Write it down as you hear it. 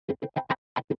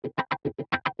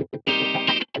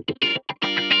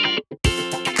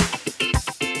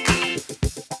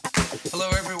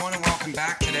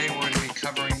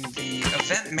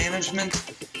management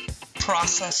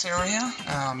process area,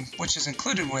 which is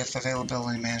included with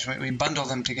availability management. We bundle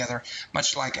them together,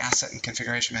 much like asset and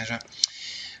configuration management.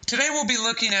 Today we'll be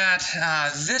looking at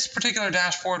this particular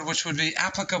dashboard, which would be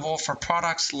applicable for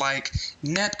products like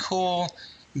Netcool,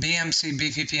 BMC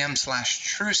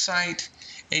BVPM/TrueSight,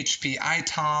 HP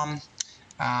ITOM,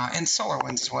 and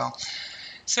SolarWinds as well.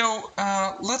 So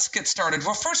let's get started.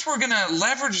 Well, first we're going to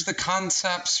leverage the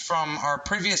concepts from our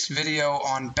previous video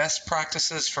on best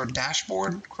practices for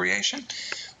dashboard creation,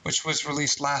 which was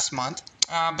released last month.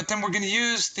 But then we're going to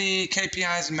use the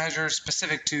KPIs and measures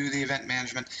specific to the event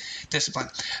management discipline.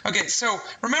 Okay, so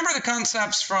remember the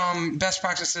concepts from best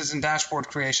practices in dashboard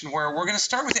creation, where we're going to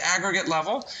start with the aggregate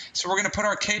level. So we're going to put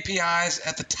our KPIs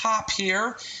at the top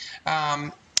here.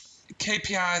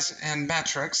 KPIs and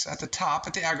metrics at the top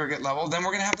at the aggregate level. Then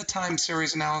we're going to have the time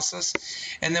series analysis,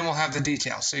 and then we'll have the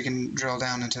details so you can drill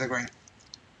down into the grain.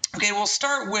 Okay, we'll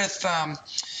start with our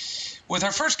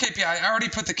first KPI. I already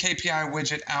put the KPI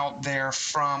widget out there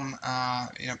from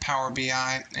Power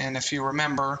BI, and if you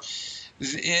remember,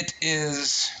 it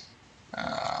is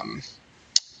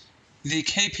the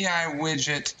KPI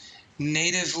widget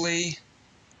natively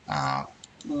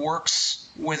works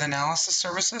with analysis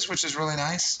services, which is really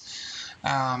nice.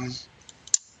 A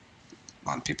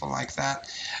lot of people like that.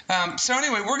 So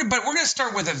anyway, we're going to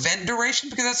start with event duration,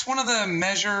 because that's one of the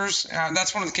measures,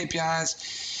 that's one of the KPIs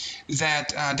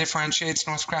that differentiates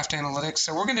Northcraft Analytics.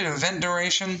 So we're going to do event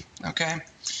duration, okay?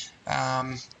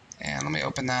 And let me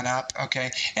open that up, okay?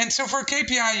 And so for a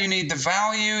KPI, you need the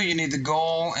value, you need the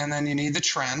goal, and then you need the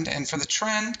trend. And for the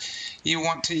trend, you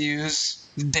want to use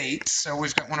date. So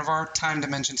we've got one of our time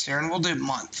dimensions here, and we'll do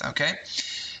month, okay?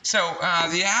 So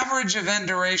the average event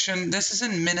duration, this is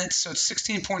in minutes, so it's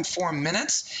 16.4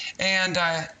 minutes, and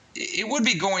it would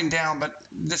be going down, but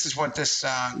this is what this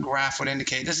graph would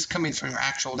indicate. This is coming from your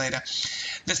actual data.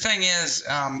 The thing is,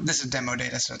 this is demo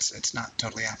data, so it's not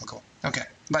totally applicable. Okay,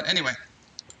 but anyway,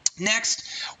 next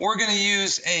we're going to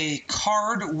use a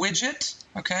card widget,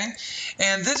 okay,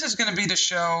 and this is going to be to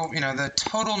show the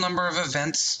total number of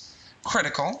events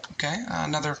critical, okay,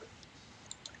 another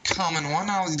common one.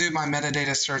 I'll do my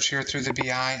metadata search here through the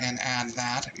BI and add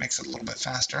that. It makes it a little bit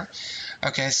faster.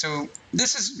 Okay, so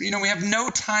this is, we have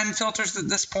no time filters at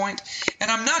this point,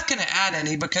 and I'm not going to add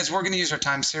any because we're going to use our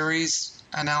time series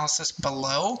analysis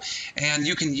below, and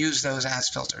you can use those as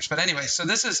filters. But anyway, so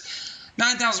this is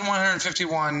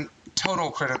 9,151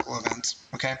 total critical events,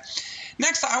 okay?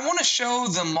 Next, I want to show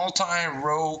the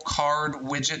multi-row card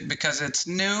widget because it's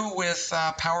new with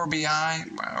Power BI,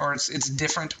 or it's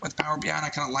different with Power BI, and I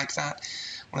kind of like that.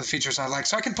 One of the features I like.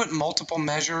 So I can put multiple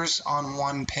measures on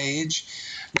one page.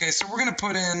 Okay, so we're going to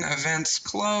put in events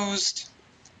closed,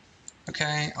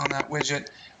 okay, on that widget.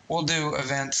 We'll do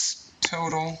events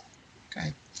total,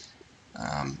 okay,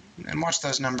 and watch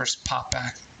those numbers pop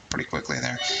back pretty quickly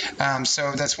there.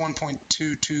 So that's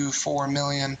 1.224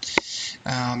 million.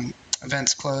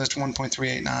 Events closed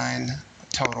 1.389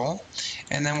 total,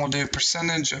 and then we'll do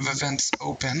percentage of events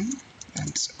open.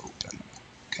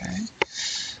 Okay.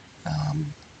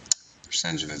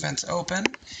 Percentage of events open,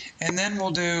 and then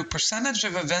we'll do percentage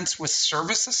of events with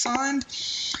service assigned.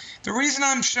 The reason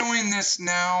I'm showing this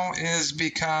now is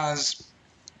because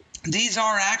these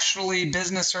are actually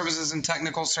business services and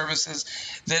technical services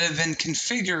that have been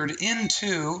configured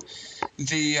into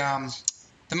the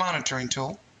monitoring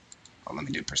tool. Oh, let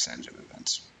me do percentage of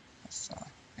events.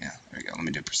 Yeah, there we go. Let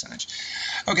me do percentage.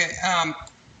 Okay,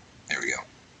 there we go.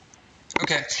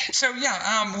 Okay, so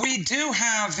yeah, we do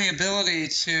have the ability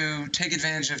to take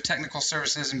advantage of technical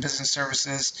services and business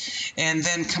services and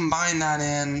then combine that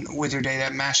in with your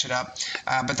data, mash it up,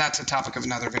 but that's a topic of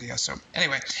another video. So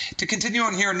anyway, to continue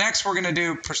on here, next we're going to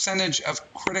do percentage of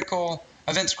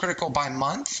events critical by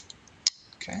month.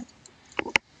 Okay,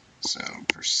 so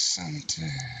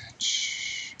percentage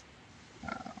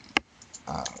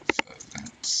of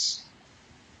events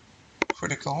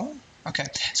critical. Okay,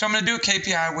 so I'm going to do a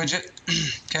KPI widget.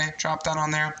 Okay, drop that on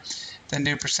there. Then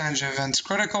do percentage of events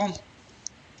critical.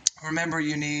 Remember,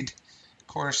 you need, of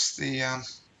course, the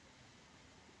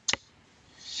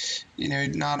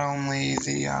not only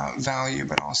the value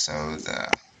but also the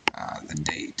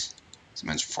date, as I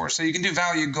mentioned before. So you can do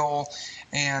value, goal,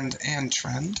 and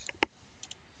trend.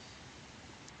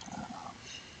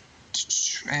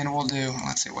 And we'll do,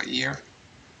 let's see, what year?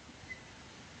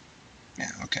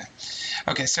 Yeah, okay.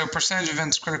 Okay, so percentage of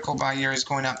events critical by year is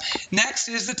going up. Next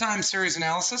is the time series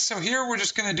analysis. So here we're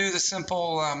just going to do the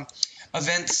simple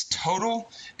events total.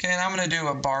 Okay, and I'm going to do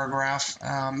a bar graph.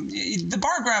 The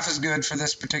bar graph is good for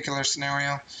this particular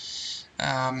scenario.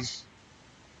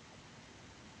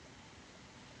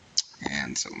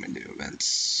 And so let me do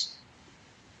events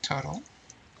total.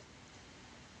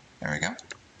 There we go.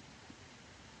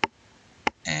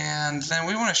 And then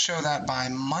we want to show that by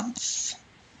month.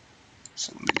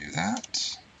 So let me do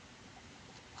that.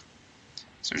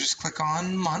 So just click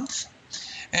on month.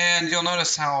 And you'll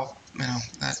notice how,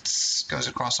 that goes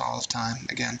across all of time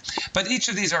again. But each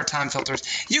of these are time filters.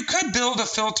 You could build a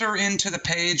filter into the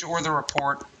page or the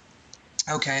report,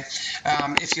 okay,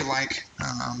 if you like.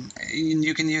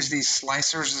 You can use these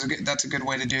slicers. That's a good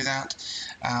way to do that.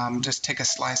 Just take a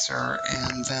slicer,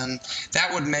 and then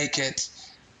that would make it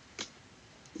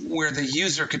where the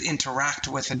user could interact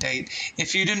with the date.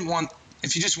 If you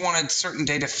just wanted certain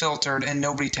data filtered and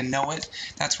nobody to know it,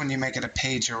 that's when you make it a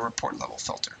page or report level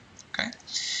filter. Okay.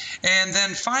 And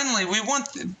then finally, we want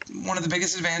one of the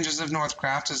biggest advantages of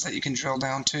Northcraft is that you can drill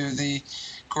down to the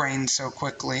grain so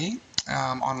quickly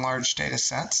on large data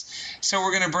sets. So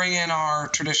we're going to bring in our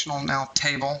traditional now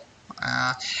table.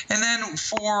 And then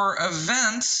for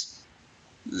events,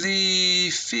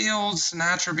 the fields and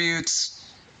attributes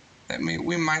that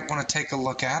we might want to take a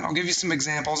look at. I'll give you some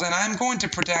examples, and I'm going to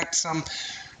protect some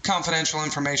confidential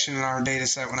information in our data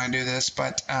set when I do this,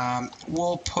 but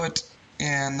we'll put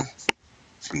in,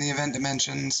 from the event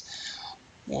dimensions,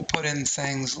 we'll put in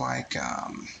things like,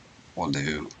 we'll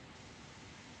do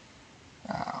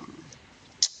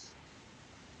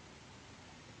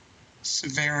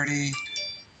severity.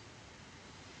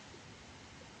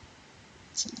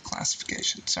 It's in the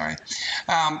classification, sorry.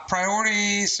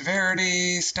 Priority,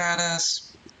 severity, status.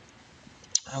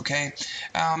 Okay.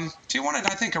 If you wanted,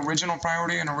 I think, original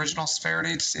priority and original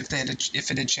severity, if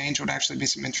it had changed, would actually be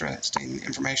some interesting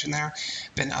information there,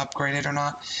 been upgraded or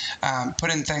not.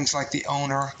 Put in things like the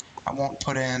owner. I won't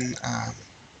put in,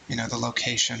 the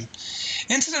location.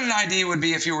 Incident ID would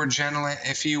be if you were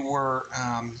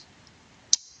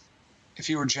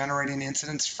generating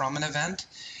incidents from an event.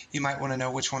 You might want to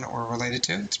know which one it were related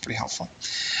to. It's pretty helpful.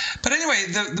 But anyway,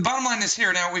 the bottom line is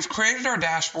here. Now, we've created our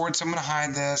dashboard, so I'm going to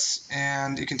hide this,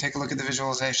 and you can take a look at the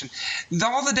visualization.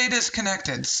 All the data is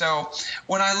connected. So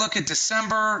when I look at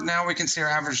December, now we can see our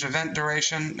average event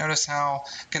duration. Notice how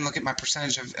I can look at my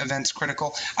percentage of events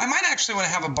critical. I might actually want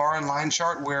to have a bar and line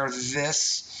chart where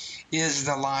this is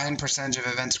the line percentage of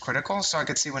events critical, so I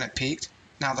could see when it peaked.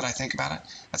 Now that I think about it,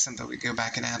 that's something we go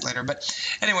back and add later. But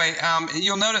anyway,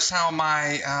 you'll notice how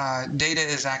my data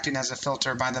is acting as a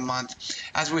filter by the month.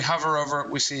 As we hover over it,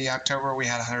 we see October we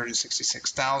had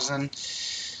 166,000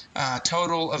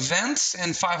 total events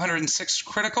and 506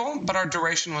 critical, but our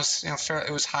duration was,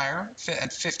 it was higher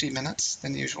at 50 minutes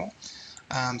than usual.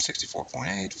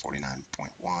 64.8,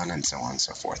 49.1, and so on and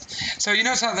so forth. So you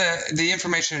notice how the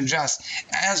information adjusts,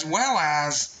 as well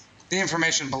as the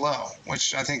information below,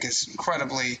 which I think is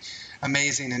incredibly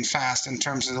amazing and fast in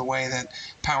terms of the way that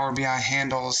Power BI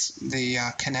handles the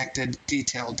connected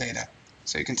detailed data.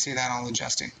 So you can see that all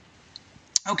adjusting.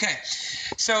 Okay,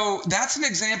 so that's an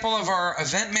example of our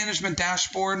event management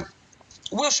dashboard.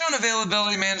 We'll show an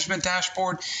availability management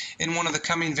dashboard in one of the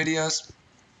coming videos.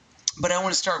 But I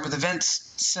want to start with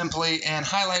events simply and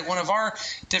highlight one of our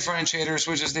differentiators,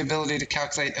 which is the ability to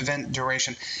calculate event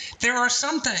duration. There are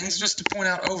some things, just to point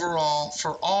out overall,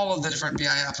 for all of the different BI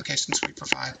applications we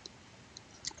provide,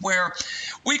 where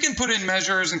we can put in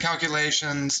measures and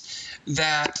calculations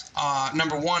that,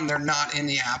 number one, they're not in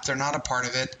the app. They're not a part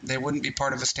of it. They wouldn't be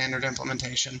part of a standard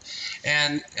implementation.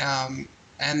 And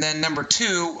then number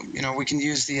two, we can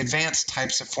use the advanced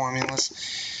types of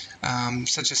formulas,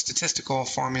 such as statistical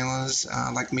formulas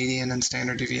like median and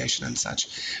standard deviation and such,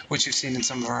 which you've seen in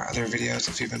some of our other videos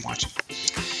if you've been watching.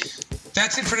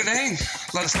 That's it for today.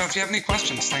 Let us know if you have any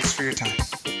questions. Thanks for your time.